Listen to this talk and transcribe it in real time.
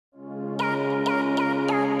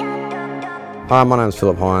Hi, my name's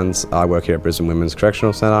Philip Hines. I work here at Brisbane Women's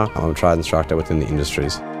Correctional Centre. I'm a trade instructor within the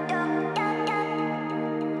industries.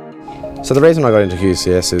 So the reason I got into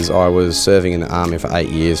QCS is I was serving in the Army for 8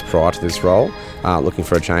 years prior to this role, looking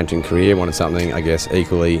for a change in career, wanted something I guess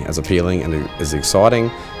equally as appealing and as exciting,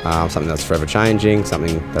 something that's forever changing,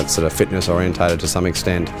 something that's sort of fitness orientated to some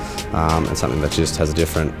extent, and something that just has a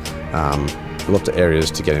different look to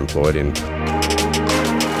areas to get employed in.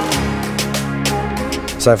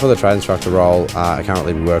 So for the trade instructor role, I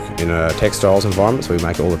currently work in a textiles environment, so we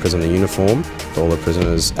make all the prisoner uniform for all the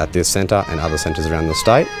prisoners at this centre and other centres around the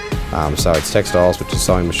state. So it's textiles, which is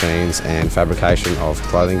sewing machines and fabrication of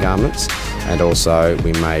clothing garments, and also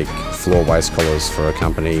we make floor waist collars for a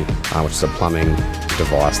company which is a plumbing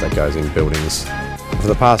device that goes in buildings. For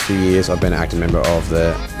the past few years I've been an active member of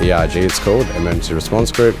the ERG, it's called, Emergency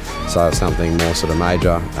Response Group, so if something more sort of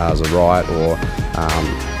major as a riot or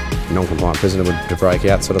non-compliant prisoner would break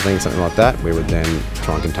out sort of thing, something like that, we would then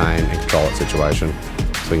try and contain and control that situation.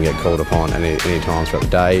 So we can get called upon any time throughout the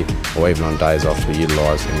day or even on days off to be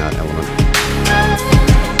utilised in that element.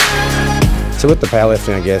 So with the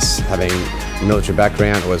powerlifting, I guess, having a military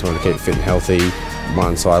background, always wanted to keep fit and healthy.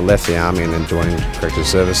 Once I left the Army and then joined Corrective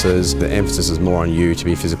Services, the emphasis is more on you to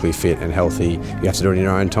be physically fit and healthy. You have to do it in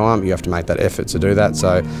your own time, you have to make that effort to do that.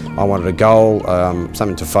 So I wanted a goal,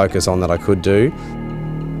 something to focus on that I could do.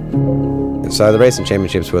 So the recent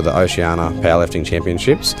championships were the Oceania Powerlifting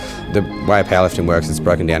Championships. The way powerlifting works, it's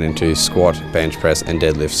broken down into squat, bench press and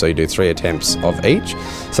deadlift, so you do 3 attempts of each.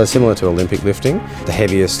 So similar to Olympic lifting, the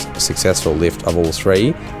heaviest successful lift of all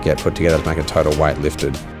 3 get put together to make a total weight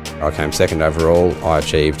lifted. I came second overall. I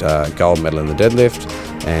achieved a gold medal in the deadlift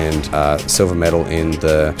and a silver medal in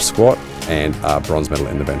the squat and a bronze medal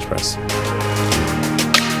in the bench press.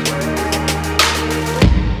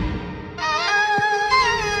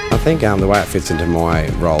 I think the way it fits into my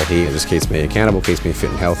role here, it just keeps me accountable, keeps me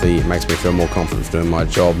fit and healthy, it makes me feel more confident for doing my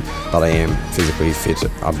job, that I am physically fit,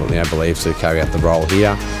 I believe, to carry out the role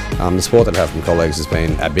here. The support that I've had from colleagues has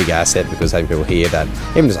been a big asset, because having people here that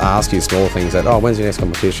even just ask you small things that, oh, when's your next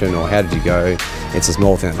competition, or how did you go, it's a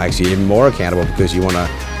small thing that makes you even more accountable, because you want to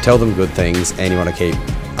tell them good things and you want to keep,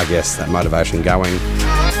 I guess, that motivation going.